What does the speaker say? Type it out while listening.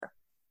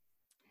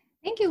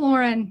Thank you,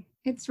 Lauren.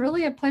 It's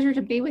really a pleasure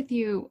to be with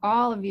you,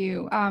 all of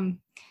you.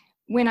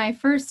 When I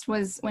first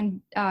was,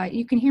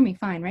 you can hear me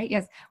fine, right?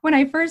 Yes. When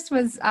I first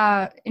was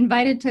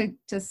invited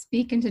to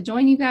speak and to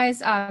join you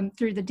guys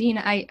through the dean,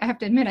 I have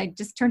to admit, I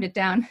just turned it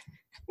down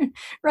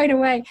right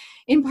away,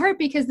 in part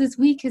because this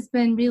week has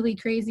been really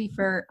crazy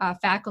for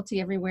faculty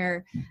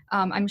everywhere.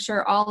 I'm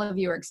sure all of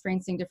you are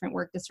experiencing different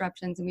work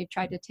disruptions, and we've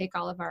tried to take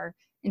all of our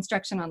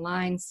instruction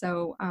online.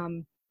 So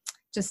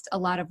just a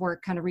lot of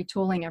work kind of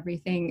retooling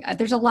everything.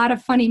 There's a lot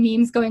of funny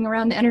memes going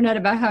around the internet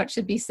about how it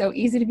should be so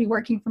easy to be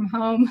working from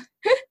home,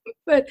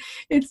 but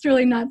it's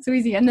really not so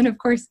easy. And then of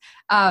course,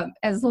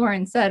 as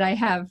Lauren said, I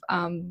have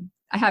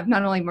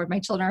not only more of my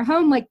children are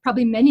home, like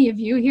probably many of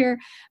you here,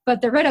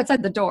 but they're right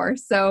outside the door.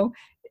 So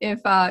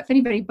if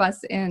anybody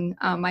busts in,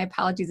 my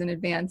apologies in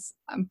advance.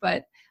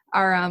 But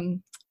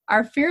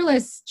our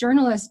fearless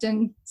journalist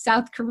in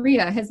South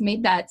Korea has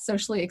made that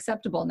socially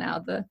acceptable now.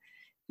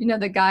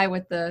 The guy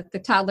with the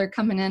toddler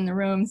coming in the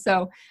room.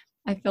 So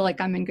I feel like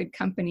I'm in good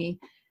company.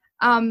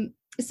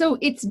 So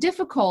it's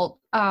difficult.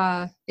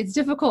 It's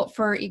difficult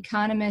for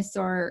economists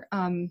or,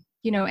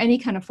 any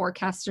kind of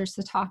forecasters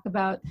to talk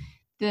about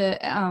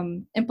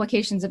the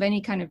implications of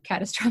any kind of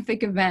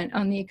catastrophic event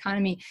on the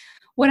economy.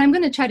 What I'm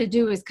going to try to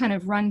do is kind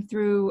of run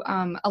through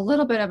a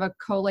little bit of a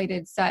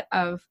collated set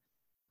of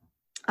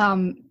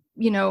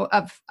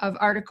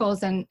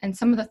articles and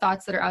some of the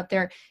thoughts that are out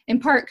there, in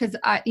part because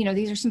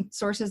these are some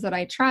sources that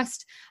I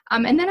trust.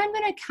 And then I'm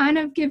going to kind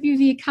of give you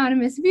the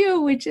economist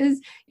view, which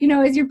is,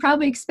 as you're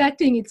probably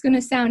expecting, it's going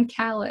to sound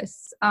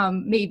callous.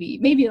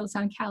 Maybe it'll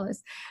sound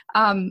callous.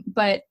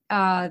 But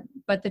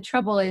the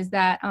trouble is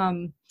that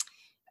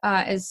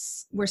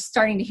as we're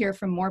starting to hear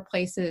from more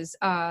places,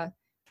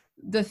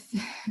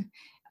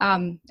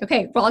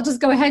 okay, well, I'll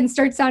just go ahead and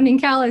start sounding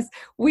callous.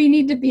 We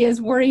need to be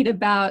as worried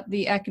about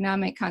the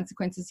economic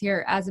consequences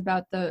here as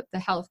about the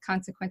health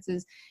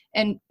consequences.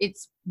 And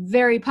it's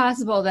very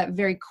possible that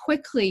very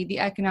quickly the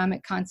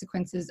economic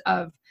consequences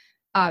of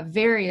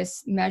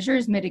various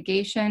measures,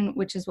 mitigation,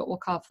 which is what we'll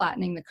call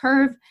flattening the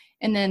curve,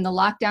 and then the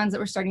lockdowns that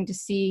we're starting to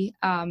see,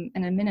 in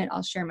a minute,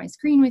 I'll share my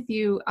screen with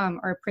you,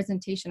 or a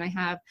presentation I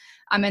have,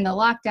 and the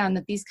lockdown,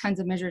 that these kinds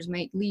of measures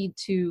might lead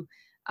to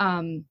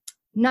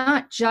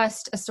not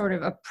just a sort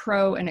of a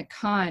pro and a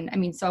con.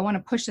 So I want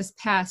to push this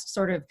past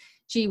sort of,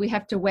 we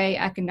have to weigh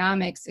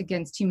economics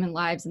against human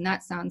lives, and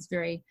that sounds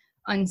very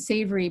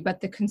unsavory.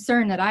 But the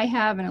concern that I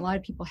have, and a lot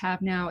of people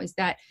have now, is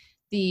that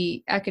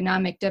the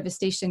economic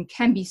devastation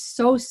can be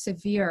so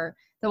severe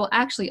that will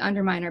actually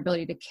undermine our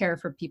ability to care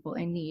for people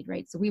in need,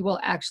 right? So we will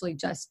actually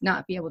just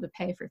not be able to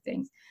pay for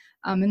things.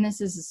 And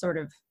this is a sort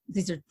of,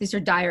 these are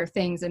dire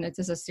things, and it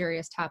is a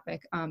serious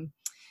topic.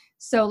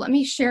 So let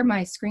me share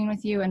my screen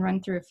with you and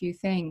run through a few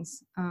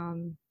things.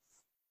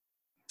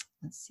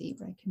 Let's see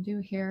what I can do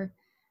here.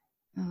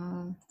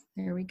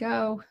 There we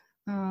go.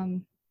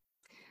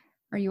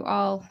 Are you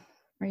all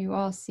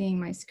seeing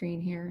my screen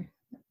here?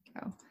 There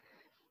we go.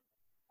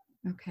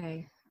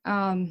 Okay.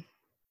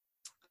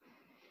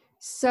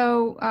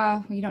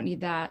 You don't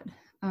need that.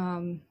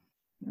 I'll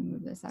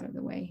move this out of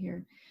the way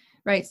here.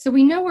 Right. So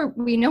we know where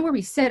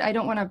we sit. I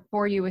don't want to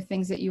bore you with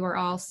things that you are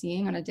all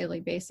seeing on a daily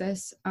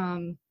basis.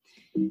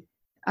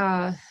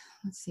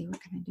 Let's see,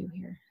 what can I do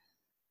here?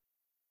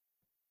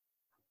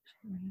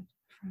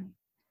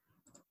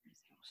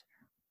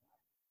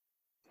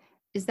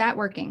 Is that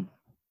working?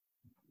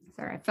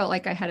 Sorry, I felt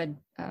like I had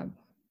a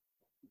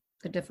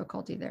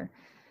difficulty there.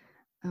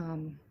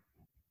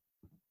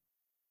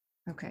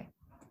 Okay,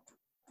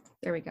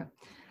 there we go.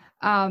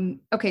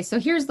 Okay,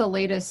 so here's the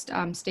latest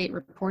state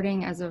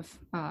reporting as of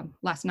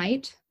last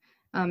night.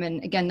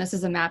 And again, this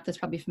is a map that's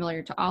probably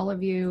familiar to all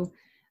of you.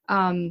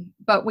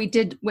 But we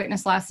did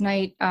witness last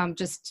night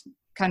just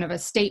kind of a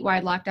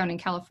statewide lockdown in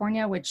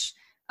California, which,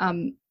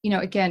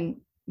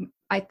 again,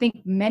 I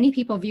think many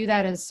people view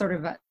that as sort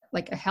of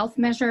like a health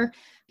measure.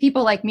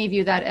 People like me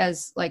view that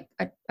as like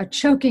a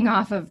choking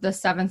off of the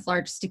 7th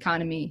largest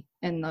economy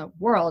in the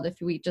world.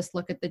 If we just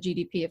look at the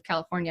GDP of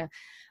California,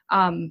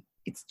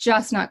 it's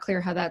just not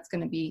clear how that's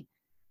going to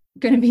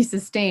be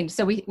sustained.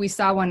 So we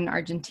saw one in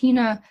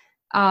Argentina,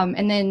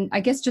 and then I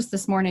guess just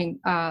this morning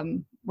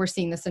we're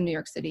seeing this in New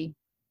York City.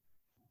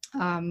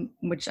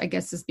 Which I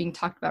guess is being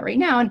talked about right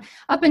now. And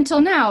up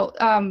until now,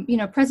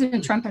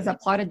 President Trump has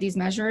applauded these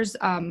measures.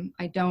 I'm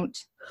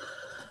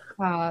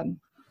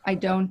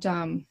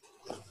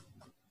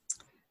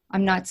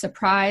not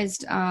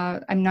surprised.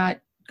 I'm not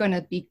going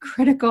to be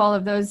critical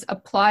of those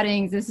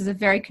applaudings. This is a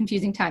very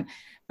confusing time,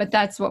 but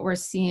that's what we're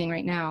seeing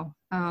right now.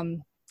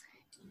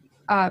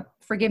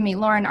 Forgive me,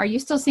 Lauren, are you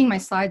still seeing my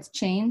slides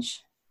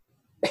change?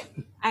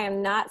 I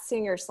am not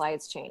seeing your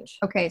slides change.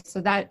 Okay,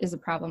 so that is a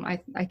problem.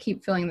 I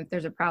keep feeling that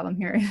there's a problem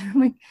here.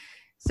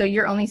 So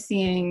you're only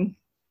seeing,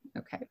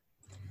 okay.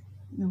 I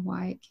don't know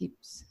why it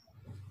keeps.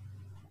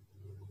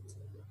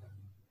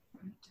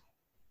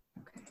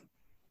 Okay.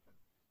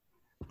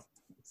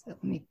 So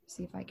let me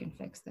see if I can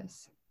fix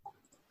this.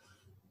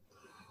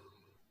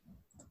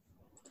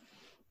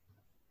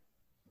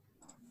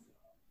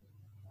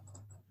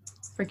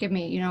 forgive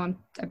me.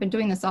 I've been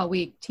doing this all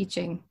week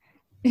teaching.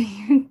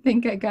 I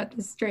think I got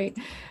this straight.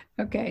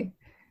 Okay.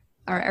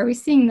 All right. Are we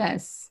seeing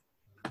this?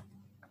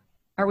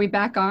 Are we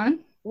back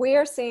on? We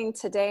are seeing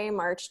today,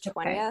 March 20th,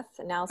 Okay.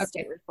 and now state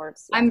Okay.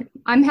 reports.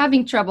 I'm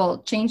having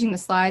trouble changing the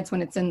slides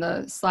when it's in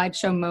the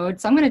slideshow mode,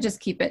 so I'm going to just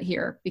keep it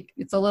here.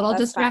 It's a little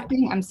That's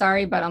distracting. Fine. I'm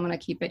sorry, but I'm going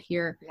to keep it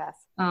here. Yes.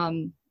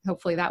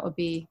 Hopefully that will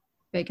be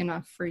big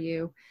enough for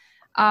you.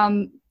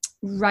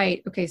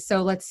 Right. Okay.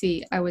 So let's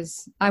see. I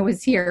was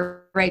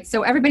here. Right.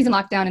 So everybody's in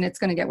lockdown, and it's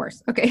going to get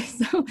worse. Okay.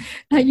 So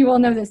you all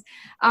know this.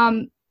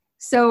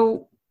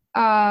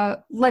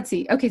 Let's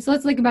see. Okay. So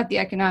let's think about the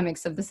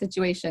economics of the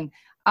situation.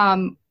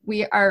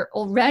 We are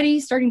already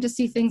starting to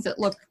see things that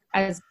look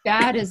as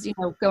bad as,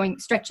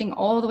 stretching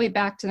all the way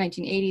back to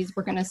 1980s.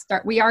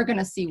 We are going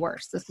to see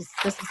worse. This is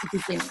the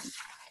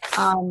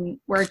beginning.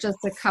 We're just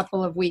a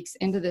couple of weeks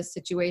into this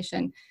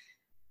situation.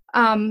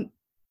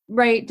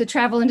 Right. The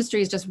travel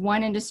industry is just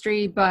one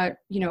industry, but,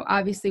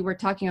 obviously we're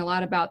talking a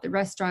lot about the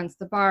restaurants,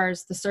 the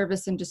bars, the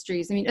service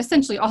industries. I mean,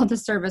 essentially all the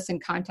service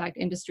and contact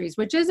industries,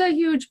 which is a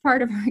huge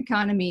part of our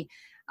economy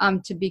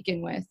to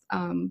begin with.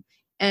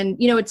 And,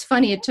 it's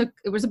funny,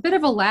 it was a bit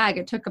of a lag.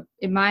 It took,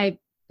 in my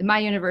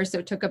universe,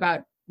 it took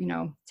about,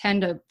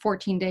 10 to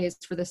 14 days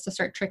for this to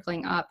start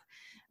trickling up.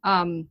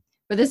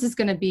 But this is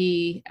going to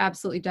be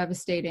absolutely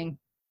devastating.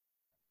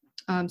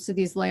 So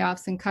these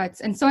layoffs and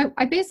cuts. And so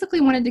I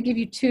basically wanted to give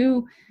you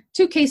two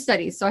case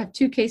studies. So I have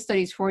two case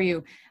studies for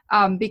you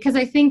because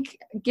I think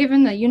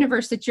given the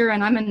universe that you're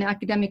in, I'm in an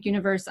academic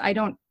universe. I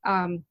don't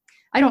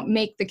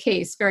make the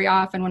case very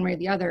often one way or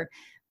the other,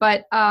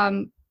 but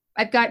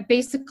I've got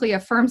basically a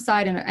firm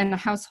side and a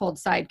household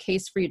side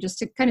case for you just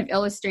to kind of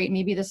illustrate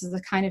maybe this is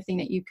the kind of thing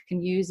that you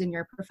can use in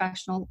your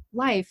professional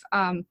life.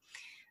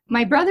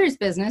 My brother's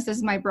business, this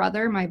is my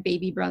brother, my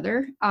baby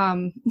brother.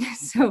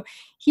 So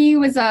he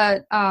was I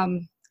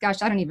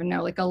don't even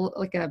know,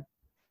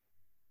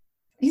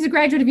 he's a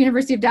graduate of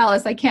University of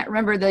Dallas. I can't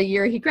remember the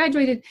year he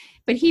graduated,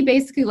 but he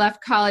basically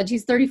left college.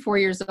 He's 34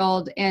 years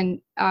old and,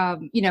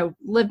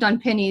 lived on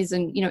pennies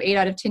and, ate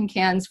out of tin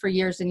cans for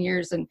years and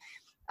years and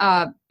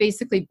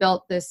basically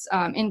built this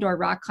indoor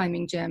rock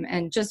climbing gym.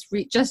 And just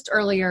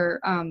earlier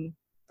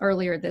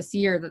this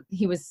year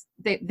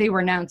that they were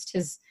announced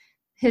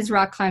his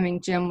rock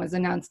climbing gym was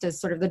announced as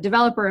sort of the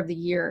developer of the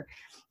year.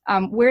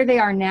 Where they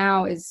are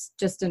now is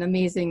just an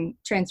amazing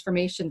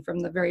transformation from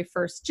the very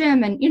first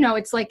gym. And,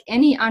 it's like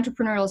any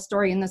entrepreneurial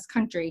story in this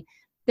country,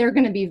 they're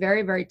going to be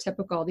very, very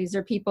typical. These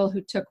are people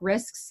who took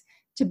risks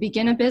to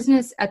begin a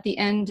business at the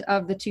end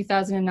of the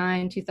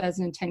 2009,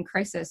 2010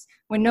 crisis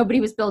when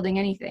nobody was building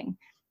anything.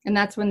 And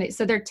that's when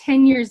so they're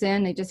 10 years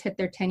in, they just hit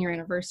their 10-year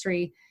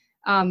anniversary.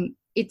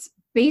 It's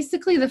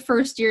basically the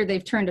first year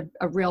they've turned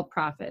a real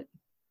profit.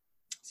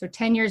 So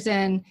 10 years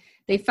in,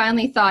 they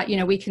finally thought,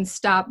 we can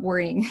stop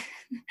worrying,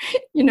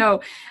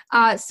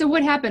 So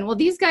what happened? Well,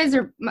 these guys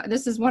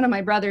this is one of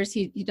my brothers.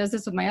 He does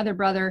this with my other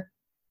brother.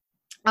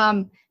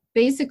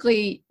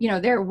 Basically,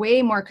 they're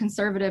way more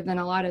conservative than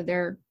a lot of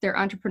their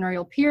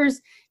entrepreneurial peers.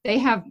 They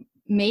have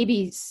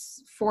maybe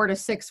 4 to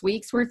 6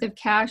 weeks worth of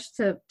cash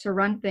to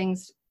run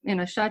things in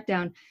a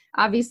shutdown.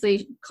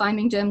 Obviously,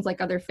 climbing gyms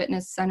like other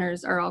fitness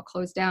centers are all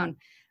closed down.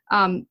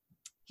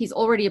 He's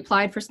already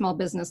applied for small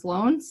business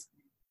loans.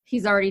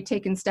 He's already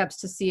taken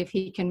steps to see if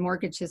he can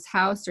mortgage his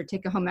house or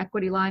take a home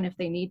equity line if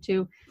they need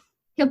to.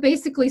 He'll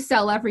basically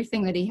sell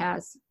everything that he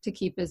has to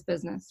keep his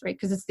business, right?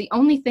 Because it's the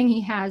only thing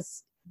he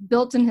has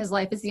built in his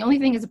life. It's the only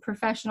thing as a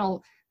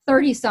professional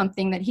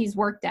 30-something that he's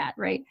worked at,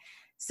 right?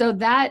 So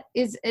that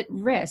is at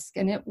risk,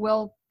 and it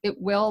will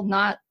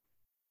not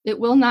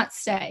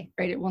stay,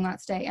 right? It will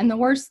not stay. And the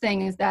worst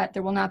thing is that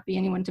there will not be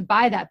anyone to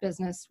buy that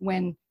business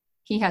when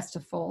he has to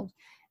fold.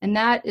 And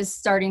that is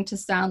starting to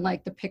sound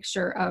like the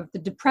picture of the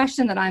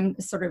depression that I'm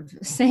sort of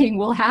saying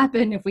will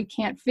happen if we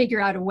can't figure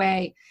out a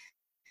way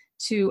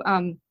to,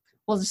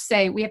 we'll just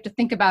say we have to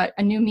think about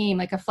a new meme,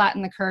 like a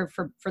flatten the curve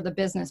for the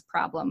business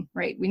problem,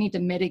 right? We need to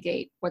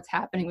mitigate what's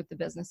happening with the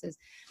businesses.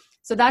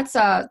 So that's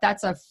a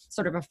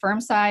sort of a firm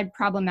side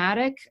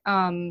problematic.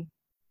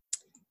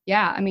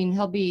 Yeah, I mean,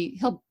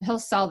 he'll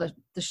sell the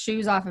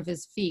shoes off of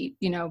his feet,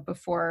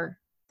 before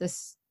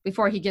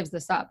he gives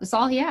this up. That's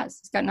all he has.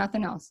 He's got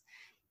nothing else.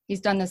 He's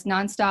done this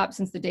nonstop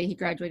since the day he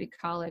graduated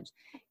college.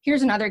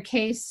 Here's another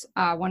case.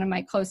 One of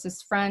my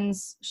closest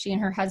friends, she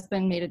and her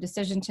husband made a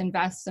decision to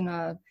invest in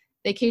a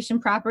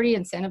vacation property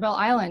in Sanibel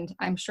Island.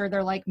 I'm sure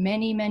they're like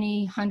many,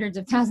 many hundreds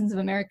of thousands of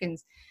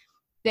Americans.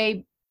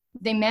 They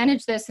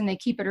manage this and they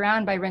keep it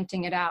around by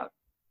renting it out.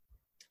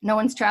 No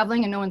one's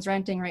traveling and no one's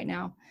renting right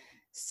now.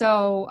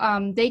 So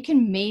they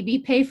can maybe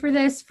pay for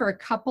this for a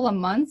couple of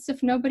months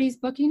if nobody's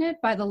booking it.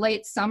 By the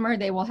late summer,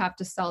 they will have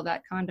to sell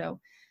that condo.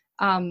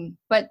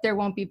 But there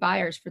won't be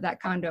buyers for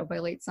that condo by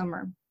late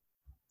summer,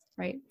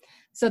 right?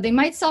 So they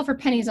might sell for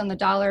pennies on the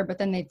dollar, but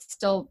then they'd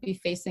still be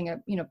facing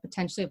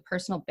potentially a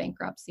personal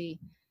bankruptcy.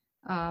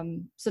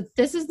 So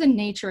this is the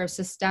nature of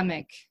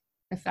systemic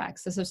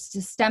effects. This is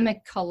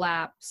systemic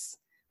collapse,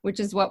 which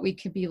is what we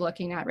could be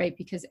looking at, right?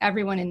 Because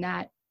everyone in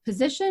that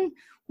position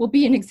will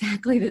be in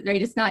exactly the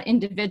right. It's not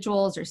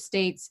individuals or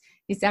states,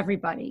 it's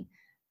everybody.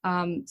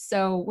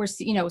 So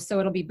so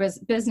it'll be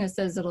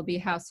businesses, it'll be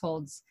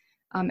households.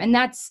 And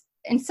that's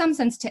in some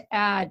sense to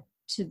add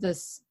to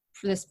this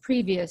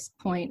previous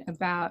point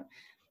about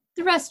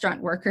the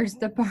restaurant workers,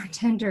 the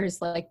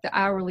bartenders, like the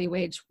hourly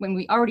wage, when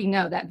we already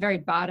know that very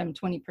bottom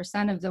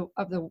 20%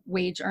 of the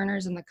wage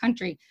earners in the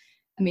country,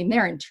 I mean,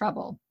 they're in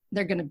trouble.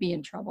 They're going to be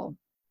in trouble.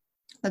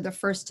 They're the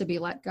first to be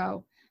let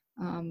go.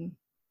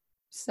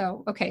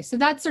 So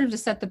that's sort of to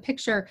set the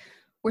picture.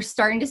 We're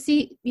starting to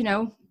see,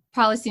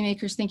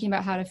 policymakers thinking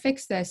about how to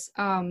fix this.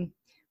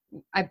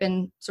 I've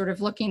been sort of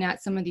looking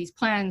at some of these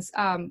plans,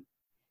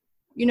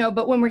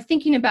 but when we're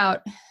thinking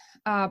about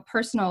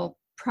personal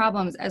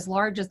problems as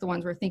large as the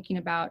ones we're thinking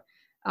about,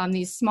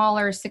 these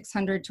smaller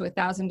 $600 to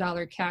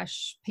 $1,000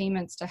 cash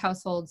payments to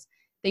households,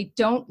 they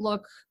don't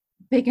look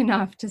big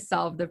enough to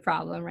solve the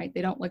problem, right?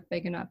 They don't look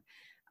big enough.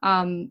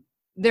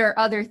 There are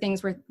other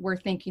things we're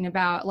thinking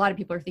about. A lot of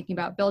people are thinking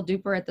about. Bill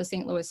Duper at the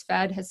St. Louis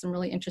Fed has some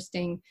really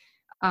interesting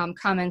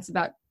comments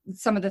about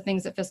some of the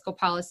things that fiscal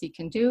policy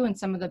can do and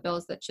some of the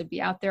bills that should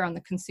be out there on the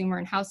consumer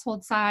and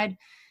household side.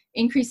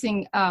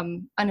 Increasing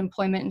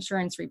unemployment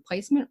insurance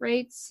replacement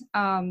rates,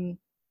 can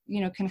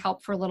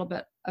help for a little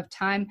bit of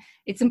time.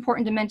 It's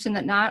important to mention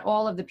that not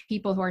all of the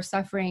people who are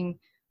suffering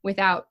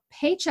without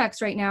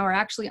paychecks right now are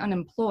actually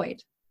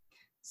unemployed.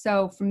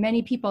 So for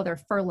many people, they're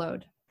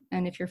furloughed.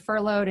 And if you're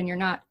furloughed and you're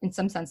not, in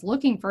some sense,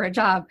 looking for a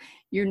job,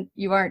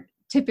 you aren't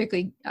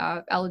typically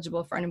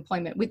eligible for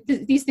unemployment.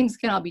 These things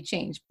can all be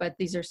changed, but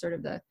these are sort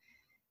of the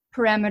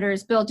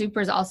parameters. Bill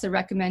Duper is also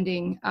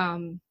recommending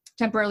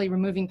temporarily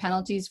removing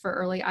penalties for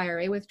early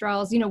IRA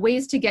withdrawals,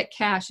 ways to get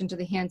cash into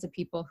the hands of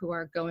people who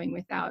are going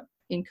without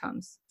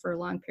incomes for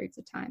long periods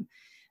of time.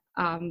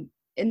 And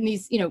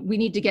these, we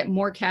need to get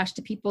more cash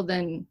to people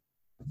than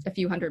a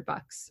few $100,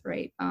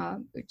 right?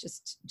 We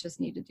just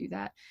need to do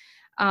that.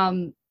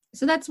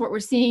 So that's what we're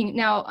seeing.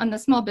 Now, on the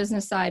small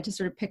business side, to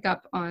sort of pick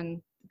up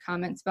on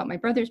comments about my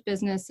brother's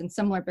business and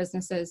similar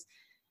businesses,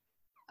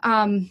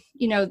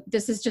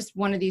 this is just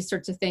one of these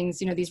sorts of things,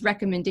 these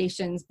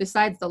recommendations,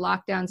 besides the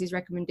lockdowns, these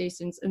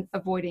recommendations in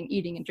avoiding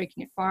eating and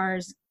drinking at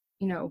bars,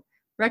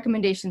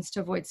 recommendations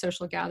to avoid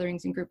social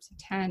gatherings in groups of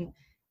 10.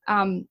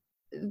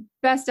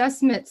 Best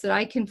estimates that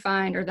I can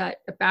find are that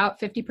about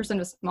 50%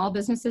 of small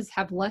businesses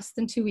have less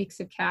than 2 weeks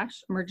of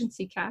cash,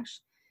 emergency cash,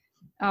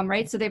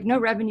 right? So they have no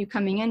revenue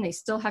coming in. They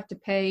still have to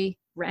pay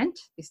rent.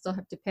 They still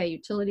have to pay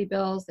utility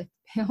bills. They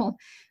pay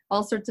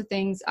all sorts of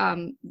things.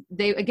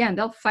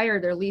 They'll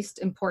fire their least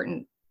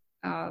important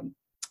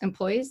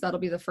employees. That'll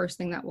be the first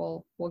thing that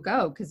will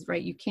go, because,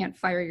 right, you can't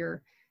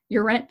fire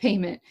your rent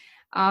payment.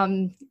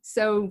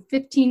 So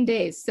 15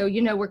 days. So,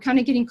 we're kind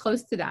of getting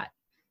close to that.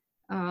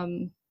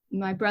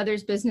 My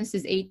brother's business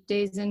is 8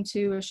 days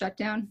into a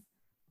shutdown.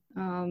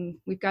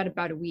 We've got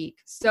about a week.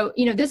 So,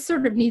 this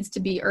sort of needs to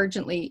be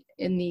urgently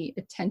in the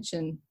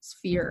attention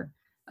sphere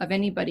of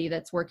anybody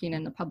that's working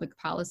in the public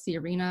policy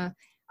arena.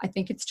 I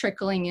think it's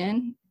trickling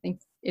in. I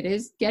think it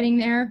is getting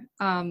there,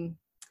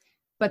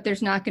 but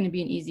there's not going to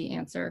be an easy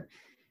answer.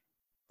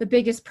 The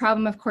biggest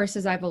problem, of course,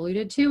 as I've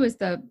alluded to, is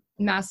the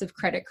massive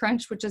credit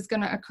crunch, which is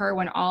going to occur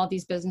when all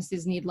these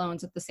businesses need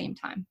loans at the same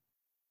time.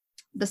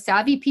 The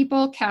savvy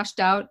people cashed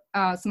out.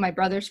 So my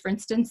brothers, for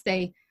instance,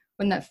 in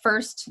that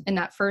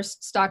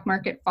first stock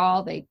market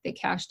fall, they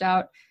cashed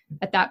out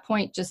at that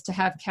point just to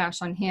have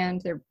cash on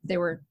hand. They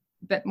were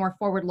a bit more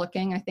forward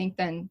looking, I think,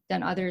 than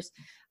others.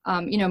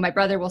 My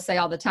brother will say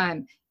all the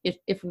time,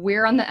 if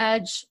we're on the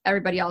edge,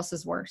 everybody else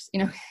is worse.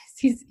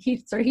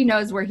 He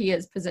knows where he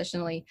is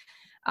positionally.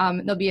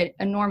 There'll be an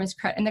enormous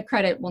credit, and the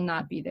credit will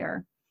not be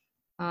there.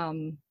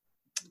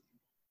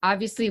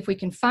 Obviously, if we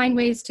can find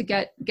ways to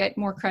get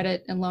more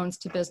credit and loans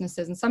to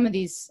businesses, and some of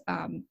these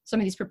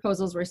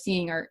proposals we're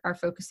seeing are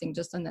focusing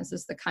just on this.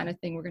 This is the kind of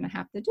thing we're going to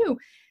have to do.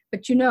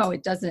 But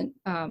it doesn't.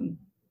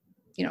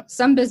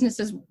 Some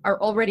businesses are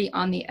already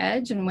on the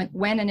edge, and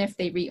when and if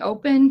they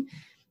reopen,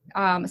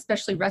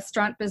 especially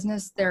restaurant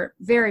business, there are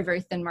very,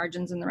 very thin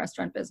margins in the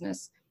restaurant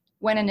business.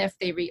 When and if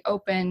they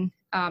reopen,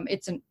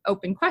 it's an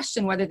open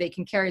question whether they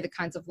can carry the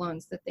kinds of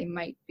loans that they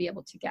might be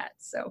able to get.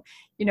 So,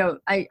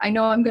 I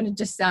know I'm going to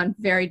just sound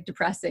very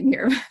depressing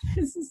here.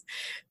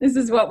 This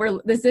is what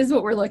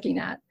we're looking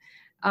at.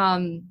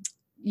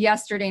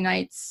 Yesterday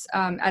night's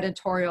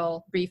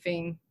editorial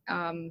briefing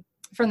from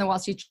the Wall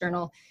Street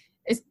Journal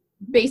is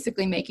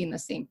basically making the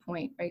same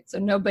point, right? So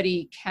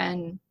nobody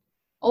can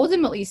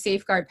ultimately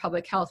safeguard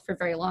public health for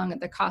very long at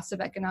the cost of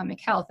economic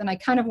health. And I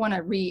kind of want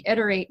to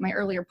reiterate my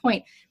earlier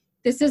point.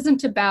 This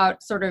isn't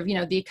about sort of,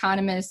 the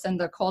economists and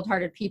the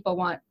cold-hearted people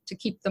want to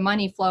keep the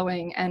money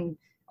flowing and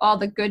all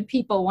the good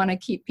people want to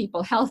keep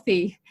people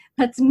healthy.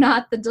 That's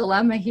not the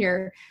dilemma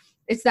here.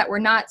 It's that we're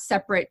not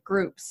separate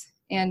groups,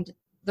 and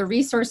the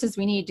resources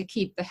we need to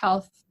keep the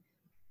health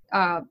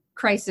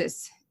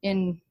crisis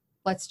in,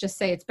 let's just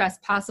say, its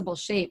best possible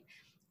shape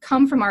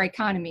come from our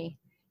economy.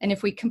 And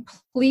if we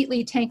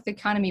completely tank the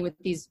economy with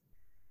these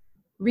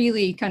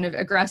really kind of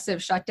aggressive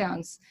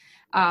shutdowns,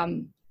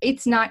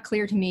 it's not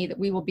clear to me that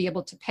we will be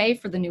able to pay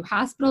for the new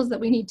hospitals that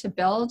we need to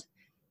build,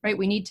 right?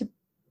 We need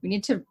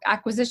to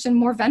acquisition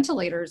more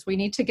ventilators. We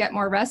need to get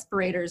more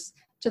respirators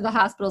to the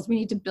hospitals. We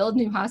need to build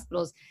new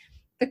hospitals.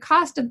 The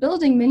cost of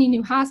building many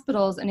new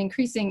hospitals and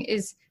increasing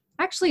is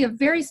actually a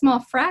very small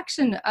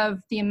fraction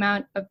of the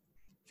amount of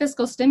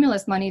fiscal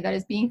stimulus money that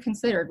is being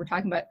considered. We're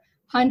talking about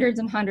hundreds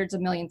and hundreds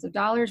of millions of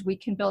dollars. We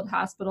can build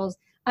hospitals.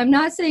 I'm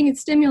not saying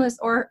it's stimulus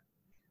or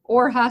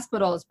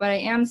hospitals, but I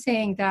am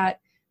saying that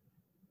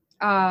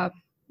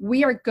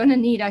we are going to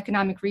need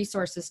economic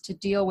resources to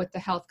deal with the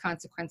health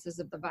consequences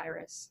of the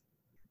virus.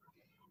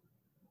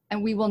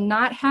 And we will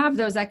not have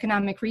those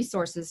economic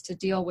resources to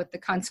deal with the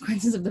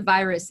consequences of the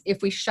virus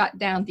if we shut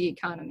down the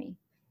economy.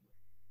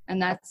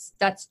 And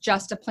that's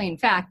just a plain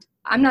fact.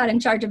 I'm not in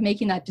charge of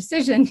making that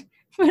decision,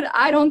 but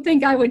I don't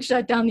think I would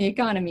shut down the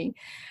economy.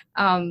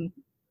 We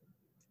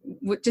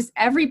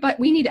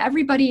need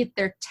everybody at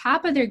their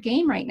top of their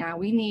game right now.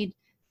 We need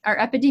our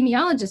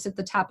epidemiologists at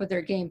the top of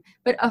their game,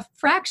 but a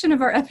fraction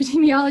of our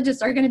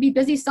epidemiologists are going to be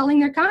busy selling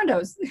their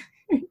condos.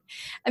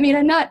 I mean,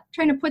 I'm not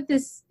trying to put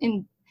this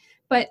in,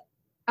 but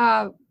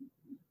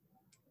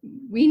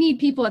we need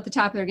people at the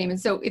top of their game. And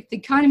so if the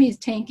economy is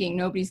tanking,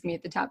 nobody's going to be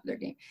at the top of their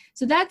game.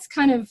 So that's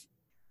kind of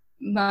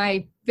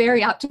my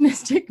very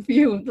optimistic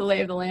view of the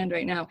lay of the land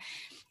right now.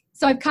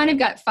 So I've kind of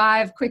got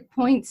 5 quick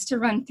points to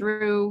run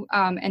through,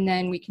 and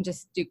then we can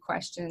just do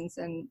questions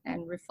and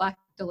reflect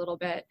a little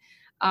bit.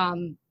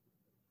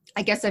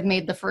 I guess I've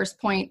made the first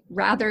point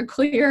rather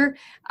clear.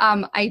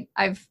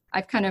 I've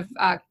kind of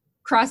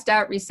crossed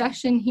out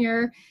recession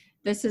here.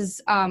 This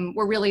is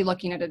we're really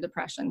looking at a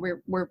depression.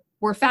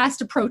 We're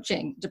fast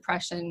approaching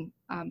depression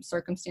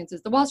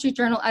circumstances. The Wall Street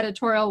Journal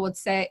editorial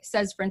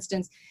says, for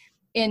instance,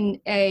 in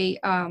a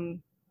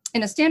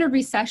standard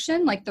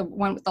recession, like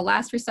the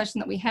last recession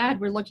that we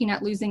had, we're looking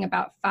at losing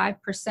about 5%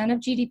 of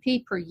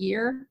GDP per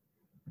year.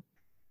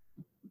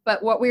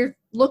 But what we're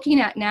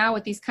looking at now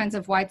with these kinds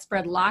of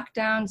widespread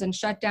lockdowns and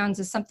shutdowns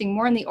is something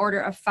more in the order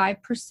of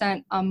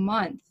 5% a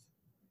month.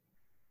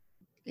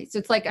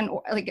 So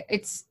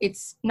it's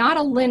it's not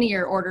a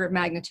linear order of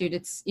magnitude.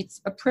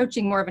 It's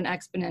approaching more of an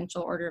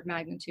exponential order of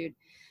magnitude,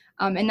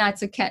 and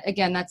that's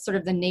that's sort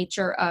of the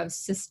nature of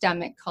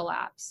systemic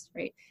collapse,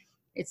 right?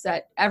 It's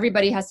that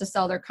everybody has to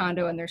sell their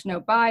condo and there's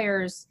no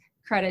buyers.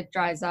 Credit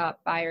dries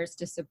up, buyers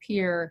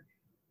disappear.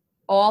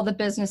 All the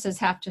businesses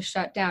have to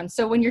shut down.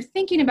 So when you're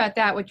thinking about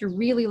that, what you're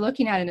really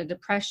looking at in a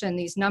depression,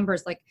 these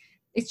numbers, like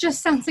it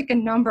just sounds like a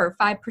number.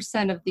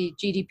 5% of the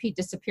GDP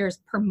disappears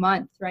per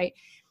month, right?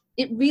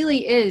 It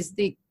really is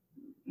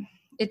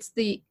it's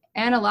the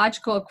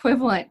analogical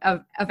equivalent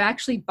of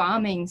actually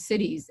bombing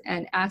cities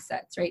and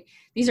assets, right?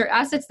 These are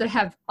assets that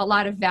have a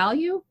lot of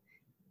value,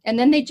 and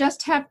then they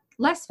just have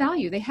less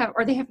value. They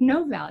have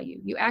no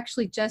value. You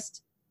actually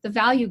the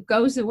value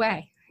goes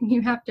away.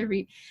 You have to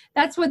read.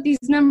 That's what these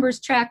numbers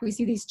track. We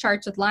see these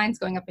charts with lines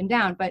going up and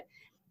down, but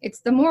it's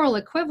the moral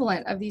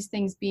equivalent of these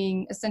things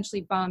being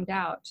essentially bombed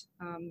out.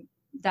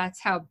 That's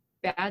how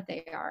bad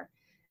they are.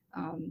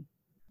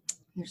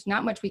 There's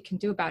not much we can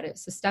do about it.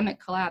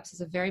 Systemic collapse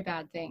is a very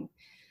bad thing.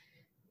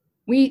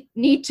 We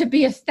need to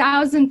be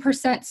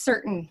 1,000%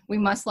 certain we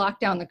must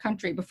lock down the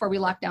country before we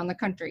lock down the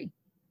country.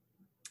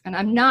 And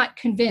I'm not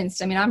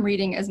convinced. I mean, I'm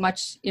reading as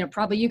much,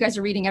 probably you guys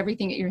are reading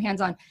everything at your hands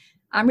on.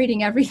 I'm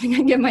reading everything I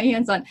can get my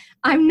hands on.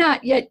 I'm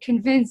not yet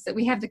convinced that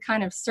we have the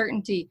kind of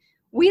certainty.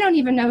 We don't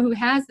even know who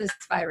has this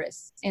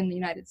virus in the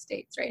United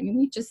States, right? I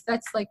mean,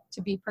 that's like,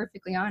 to be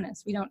perfectly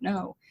honest, we don't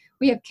know.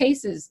 We have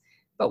cases,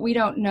 but we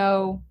don't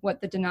know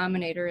what the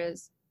denominator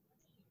is.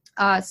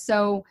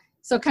 So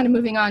kind of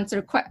moving on,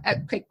 sort of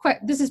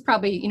this is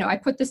probably, I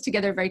put this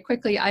together very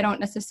quickly. I don't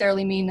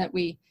necessarily mean that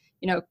we,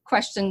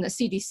 question the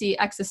CDC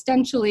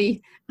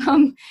existentially,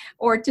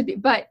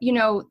 but,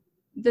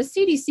 the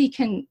CDC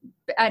can,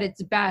 at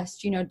its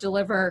best,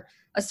 deliver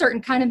a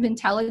certain kind of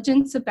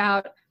intelligence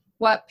about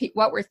what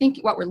we're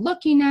thinking, what we're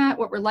looking at,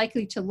 what we're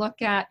likely to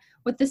look at.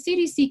 What the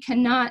CDC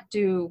cannot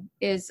do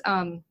is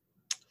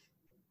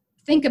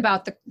think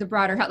about the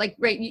broader health. Like,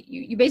 right,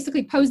 you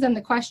basically pose them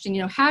the question,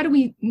 how do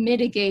we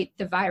mitigate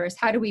the virus?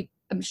 How do we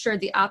ensure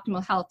the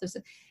optimal health?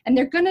 And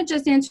they're going to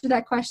just answer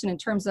that question in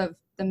terms of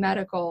the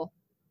medical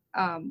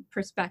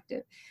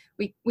perspective.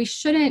 We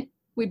should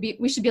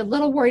be a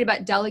little worried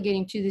about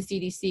delegating to the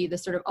CDC the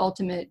sort of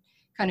ultimate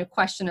kind of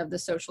question of the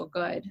social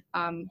good.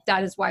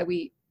 That is why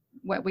we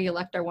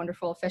elect our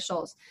wonderful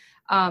officials.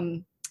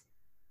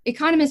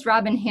 Economist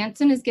Robin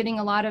Hanson is getting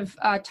a lot of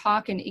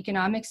talk in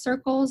economic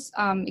circles.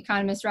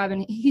 Economist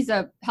Robin, he's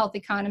a health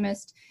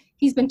economist.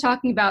 He's been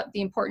talking about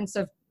the importance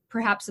of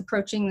perhaps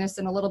approaching this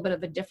in a little bit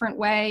of a different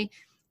way,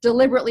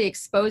 deliberately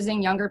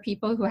exposing younger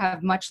people who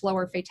have much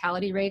lower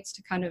fatality rates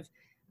to kind of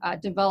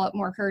develop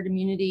more herd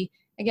immunity.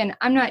 Again,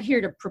 I'm not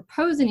here to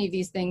propose any of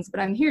these things, but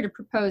I'm here to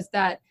propose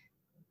that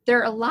there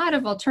are a lot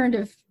of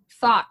alternative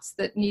thoughts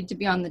that need to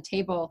be on the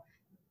table,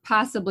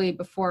 possibly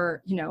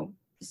before,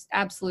 this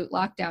absolute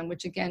lockdown,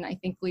 which again, I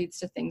think leads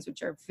to things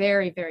which are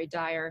very, very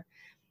dire.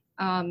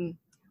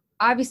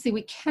 obviously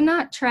we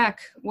cannot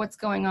track what's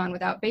going on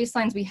without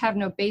baselines. We have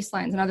no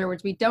baselines. In other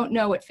words, we don't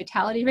know what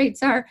fatality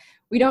rates are.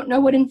 We don't know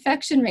what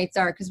infection rates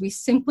are because we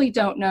simply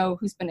don't know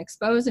who's been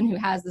exposed and who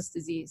has this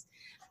disease.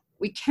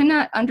 We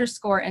cannot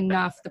underscore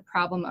enough the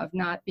problem of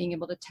not being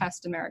able to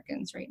test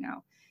Americans right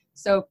now.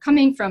 So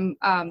coming from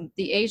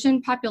the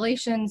Asian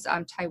populations,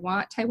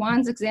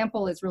 Taiwan's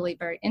example is really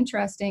very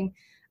interesting,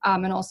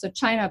 and also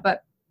China.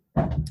 But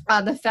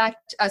the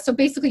fact, so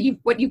basically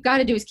what you've got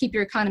to do is keep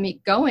your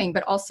economy going,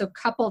 but also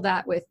couple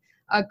that with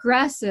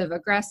aggressive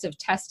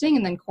testing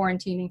and then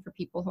quarantining for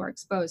people who are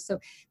exposed. So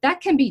that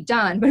can be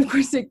done, but of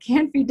course it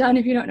can't be done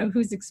if you don't know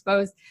who's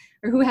exposed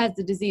or who has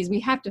the disease. We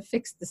have to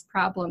fix this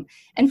problem.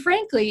 And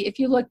frankly, if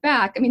you look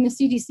back, I mean, the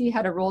CDC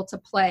had a role to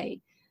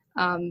play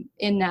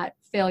in that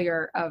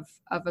failure of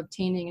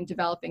obtaining and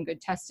developing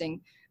good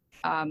testing.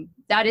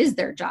 That is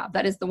their job.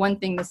 That is the one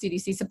thing the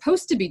CDC is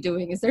supposed to be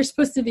doing, is they're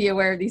supposed to be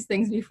aware of these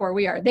things before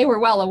we are. They were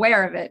well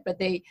aware of it, but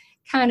they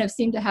kind of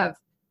seem to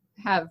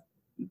have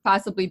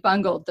possibly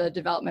bungled the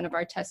development of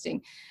our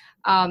testing.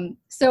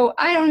 So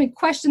I don't even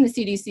question the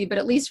CDC, but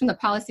at least from the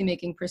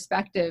policymaking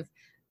perspective,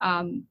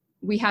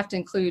 we have to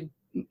include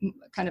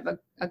kind of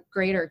a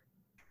greater,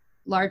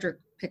 larger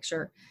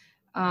picture.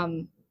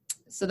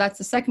 So that's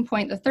the second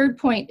point. The third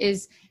point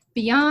is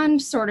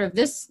beyond sort of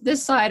this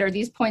slide, or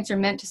these points are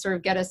meant to sort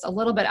of get us a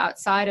little bit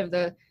outside of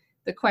the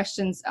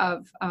questions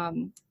of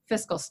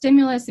fiscal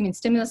stimulus. I mean,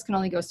 stimulus can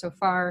only go so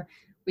far.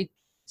 We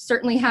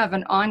certainly have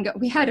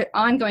we had an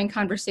ongoing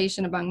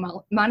conversation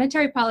among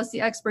monetary policy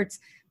experts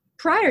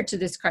prior to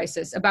this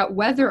crisis about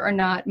whether or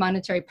not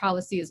monetary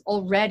policy is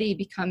already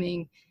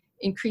becoming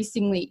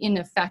increasingly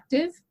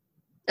ineffective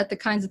at the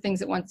kinds of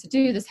things it wants to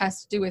do. This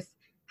has to do with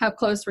how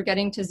close we're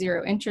getting to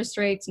zero interest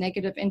rates,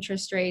 negative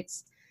interest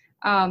rates.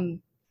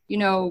 You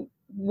know,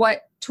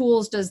 what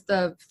tools does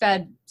the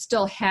Fed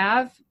still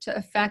have to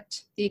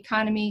affect the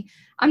economy?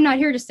 I'm not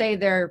here to say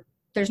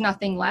there's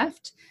nothing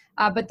left,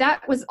 but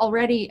that was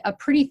already a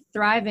pretty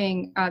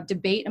thriving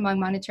debate among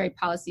monetary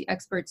policy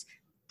experts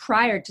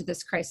prior to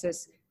this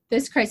crisis.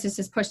 This crisis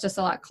has pushed us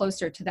a lot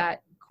closer to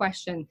that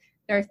question.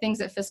 There are things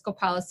that fiscal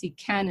policy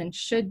can and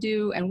should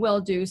do and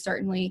will do,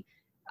 certainly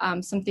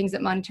some things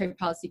that monetary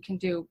policy can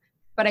do.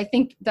 But I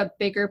think the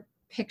bigger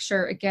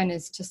picture, again,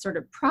 is to sort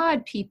of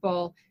prod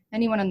people,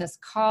 anyone on this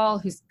call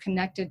who's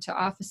connected to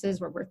offices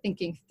where we're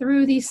thinking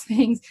through these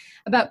things,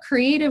 about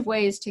creative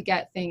ways to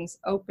get things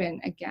open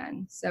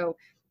again. So,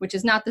 which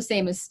is not the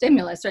same as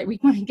stimulus, right? We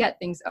want to get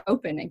things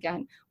open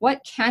again.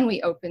 What can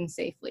we open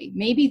safely?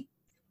 Maybe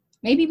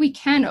we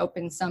can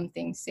open some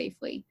things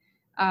safely.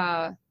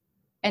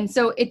 And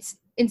so it's,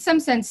 in some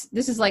sense,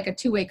 this is like a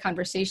two-way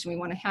conversation we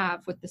want to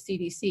have with the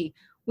CDC.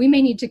 We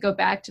may need to go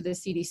back to the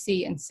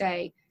CDC and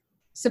say,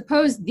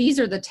 suppose these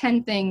are the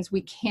 10 things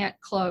we can't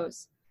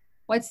close.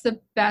 What's the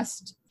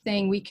best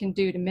thing we can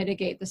do to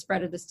mitigate the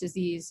spread of this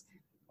disease,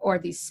 or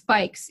these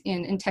spikes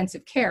in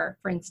intensive care,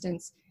 for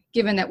instance,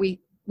 given that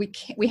we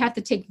have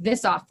to take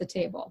this off the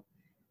table?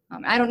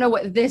 I don't know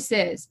what this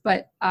is,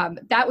 but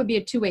that would be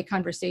a two-way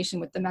conversation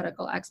with the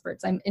medical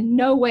experts. I'm in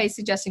no way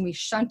suggesting we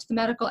shunt the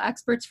medical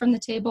experts from the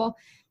table,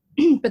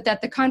 but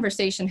that the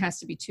conversation has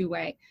to be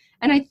two-way.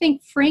 And I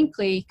think,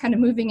 frankly, kind of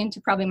moving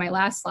into probably my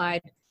last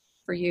slide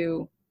for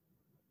you,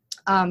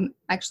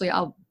 actually,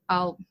 I'll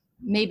hold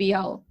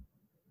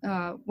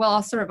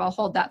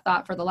that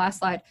thought for the last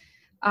slide.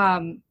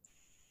 I'll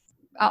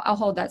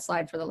hold that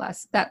thought for the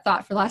last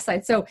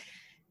slide. So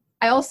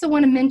I also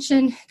want to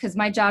mention, because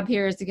my job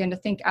here is, again, to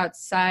think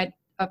outside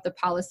of the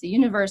policy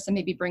universe and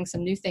maybe bring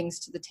some new things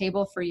to the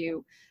table for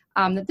you,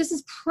 that this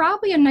is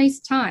probably a nice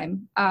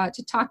time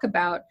to talk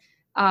about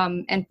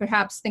and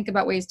perhaps think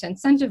about ways to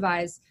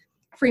incentivize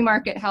free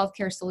market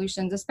healthcare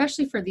solutions,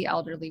 especially for the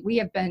elderly. We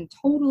have been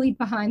totally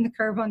behind the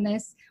curve on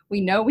this.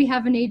 We know we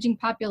have an aging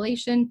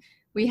population.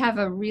 We have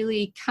a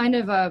really kind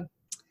of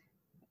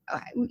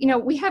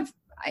we have,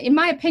 in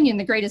my opinion,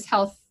 the greatest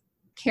health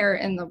care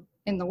in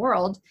the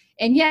world.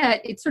 And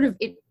yet it sort of,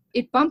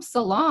 it bumps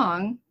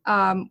along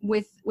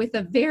with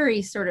a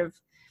very sort of,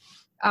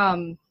 I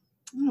don't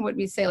know what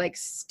we say, like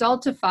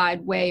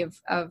stultified way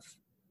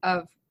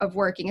of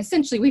working.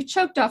 Essentially, we've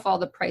choked off all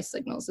the price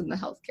signals in the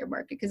healthcare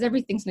market because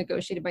everything's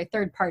negotiated by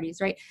third parties,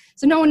 right?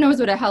 So no one knows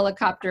what a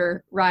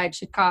helicopter ride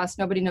should cost.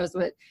 Nobody knows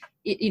what,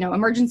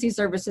 emergency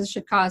services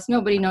should cost.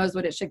 Nobody knows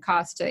what it should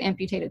cost to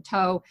amputate a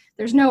toe.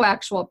 There's no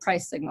actual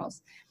price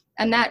signals.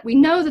 And that we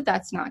know that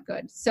that's not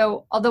good.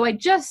 So although I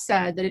just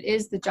said that it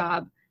is the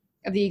job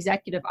of the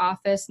executive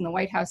office and the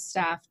White House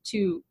staff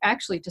to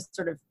actually just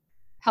sort of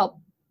help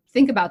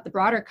think about the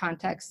broader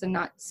context and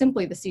not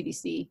simply the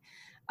CDC,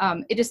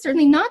 it is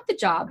certainly not the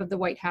job of the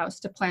White House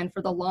to plan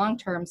for the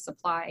long-term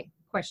supply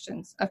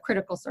questions of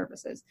critical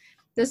services.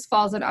 This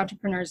falls on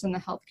entrepreneurs in the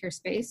healthcare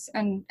space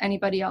and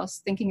anybody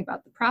else thinking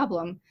about the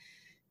problem.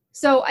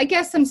 So I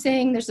guess I'm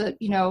saying there's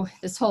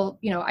this whole,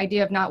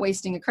 idea of not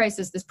wasting a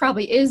crisis. This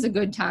probably is a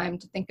good time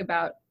to think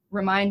about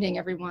reminding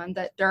everyone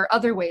that there are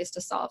other ways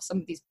to solve some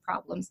of these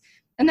problems,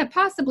 and that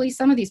possibly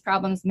some of these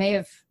problems may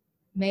have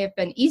may have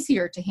been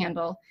easier to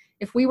handle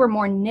if we were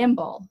more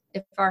nimble,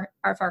 if our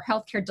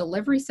healthcare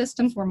delivery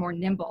systems were more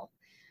nimble.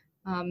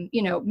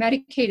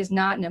 Medicaid is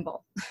not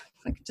nimble,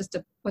 like just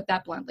to put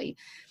that bluntly.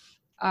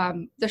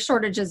 The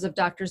shortages of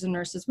doctors and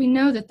nurses, we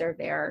know that they're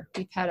there.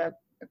 We've had a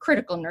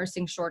critical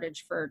nursing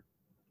shortage for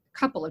a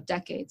couple of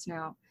decades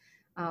now.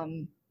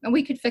 And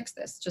we could fix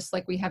this, just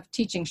like we have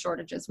teaching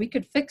shortages. We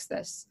could fix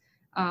this,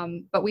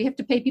 but we have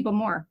to pay people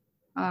more.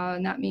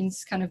 And that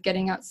means kind of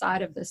getting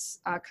outside of this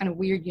kind of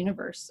weird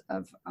universe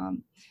of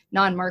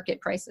non-market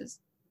prices.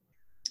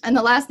 And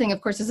the last thing,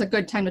 of course, is a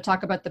good time to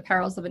talk about the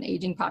perils of an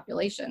aging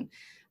population,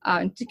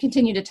 and to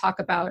continue to talk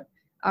about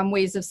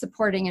ways of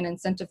supporting and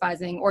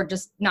incentivizing, or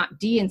just not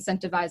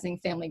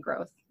de-incentivizing, family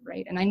growth,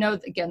 right? And I know,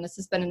 again, this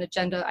has been an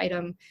agenda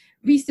item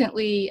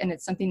recently, and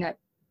it's something that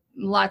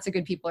lots of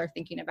good people are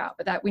thinking about,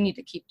 but that we need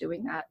to keep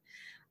doing that.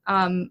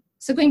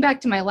 So going back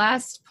to my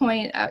last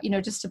point,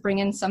 just to bring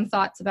in some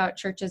thoughts about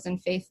churches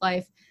and faith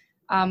life,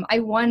 I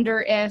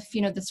wonder if,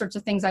 the sorts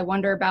of things I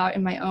wonder about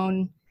in my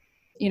own,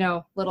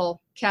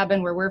 little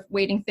cabin where we're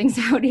waiting things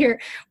out here,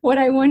 what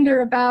I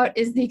wonder about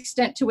is the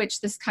extent to which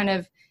this kind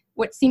of,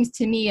 what seems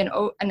to me an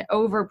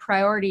over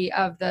priority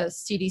of the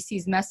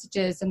CDC's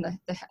messages, and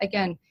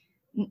again,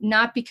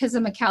 not because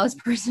I'm a callous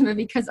person, but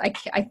because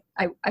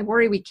I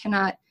worry we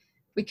cannot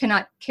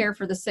care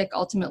for the sick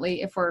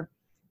ultimately if we're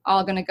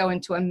all going to go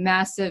into a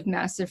massive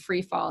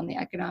free fall on the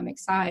economic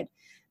side.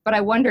 But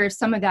I wonder if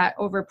some of that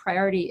over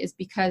priority is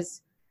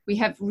because we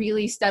have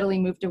really steadily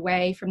moved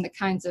away from the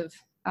kinds of,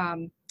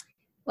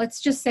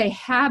 let's just say,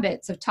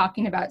 habits of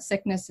talking about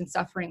sickness and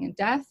suffering and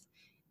death.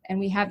 And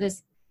we have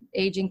this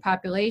aging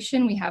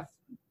population. We have,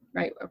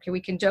 right, okay,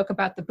 we can joke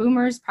about the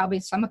boomers, probably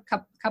a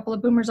couple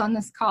of boomers on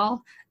this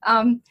call.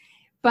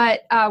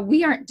 But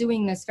we aren't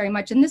doing this very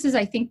much. And this is,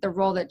 I think, the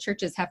role that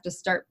churches have to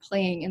start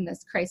playing in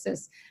this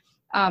crisis.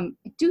 I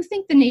do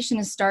think the nation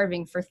is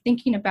starving for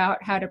thinking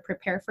about how to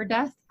prepare for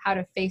death, how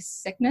to face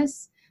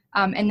sickness.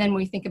 And then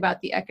we think about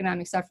the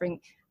economic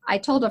suffering. I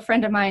told a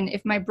friend of mine,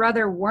 if my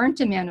brother weren't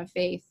a man of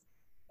faith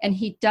and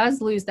he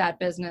does lose that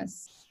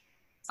business,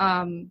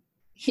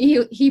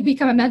 he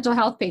become a mental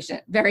health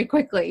patient very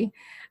quickly.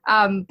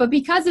 But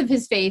because of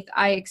his faith,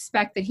 I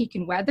expect that he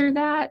can weather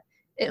that.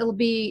 It'll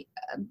be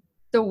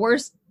the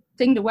worst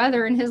thing to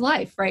weather in his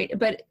life, right?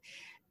 But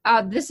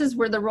this is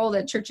where the role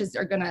that churches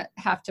are going to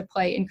have to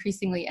play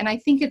increasingly, and I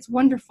think it's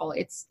wonderful.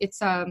 It's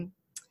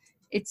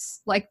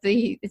like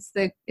the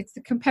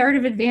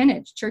comparative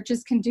advantage.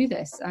 Churches can do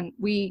this, and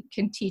we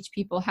can teach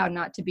people how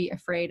not to be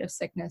afraid of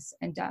sickness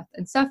and death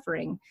and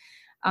suffering.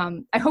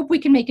 I hope we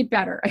can make it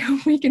better. I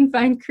hope we can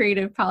find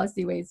creative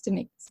policy ways to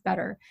make this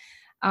better.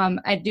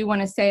 I do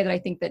want to say that I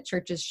think that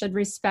churches should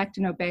respect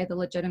and obey the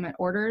legitimate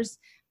orders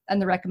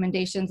and the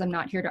recommendations. I'm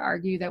not here to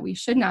argue that we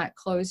should not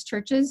close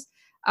churches,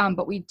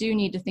 but we do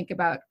need to think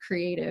about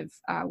creative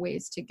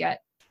ways to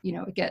get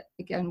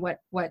again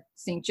what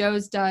St.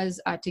 Joe's does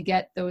to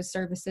get those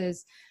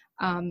services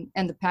and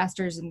the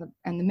pastors and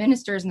the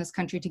ministers in this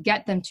country, to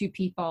get them to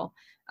people.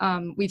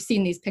 We've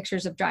seen these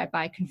pictures of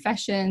drive-by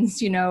confessions,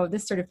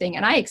 this sort of thing,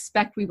 and I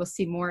expect we will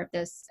see more of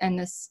this, and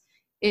this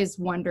is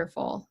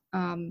wonderful.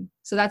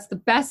 So that's the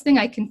best thing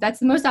that's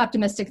the most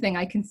optimistic thing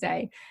I can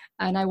say,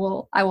 and I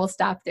will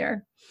stop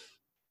there.